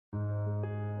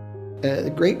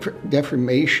The Great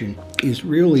Deformation is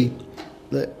really,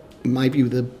 in my view,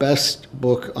 the best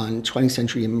book on 20th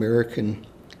century American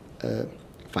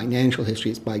financial history.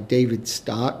 It's by David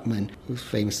Stockman, who's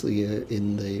famously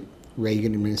in the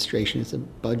Reagan administration as a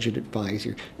budget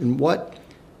advisor. And what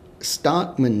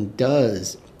Stockman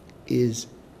does is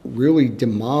really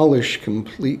demolish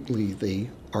completely the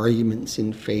arguments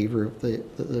in favor of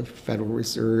the Federal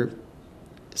Reserve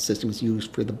system is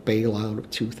used for the bailout of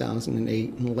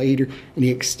 2008 and later. And he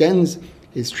extends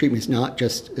his treatment. It's not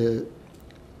just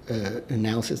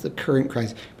analysis of the current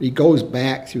crisis, but he goes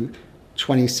back through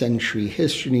 20th century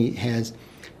history. He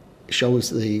shows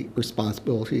the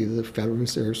responsibility of the Federal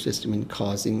Reserve System in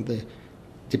causing the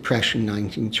Depression in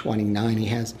 1929. He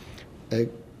has a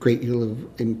great deal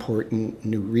of important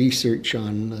new research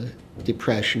on the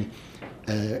Depression,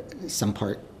 some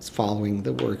parts following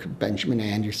the work of Benjamin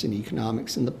Anderson,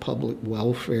 Economics and the Public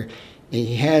Welfare. And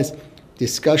he has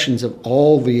discussions of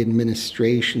all the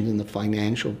administrations and the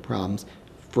financial problems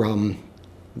from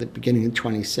the beginning of the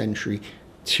 20th century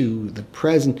to the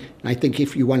present. And I think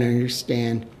if you want to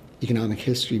understand economic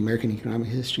history, American economic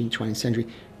history in the 20th century,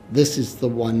 this is the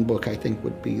one book I think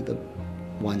would be the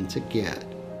one to get.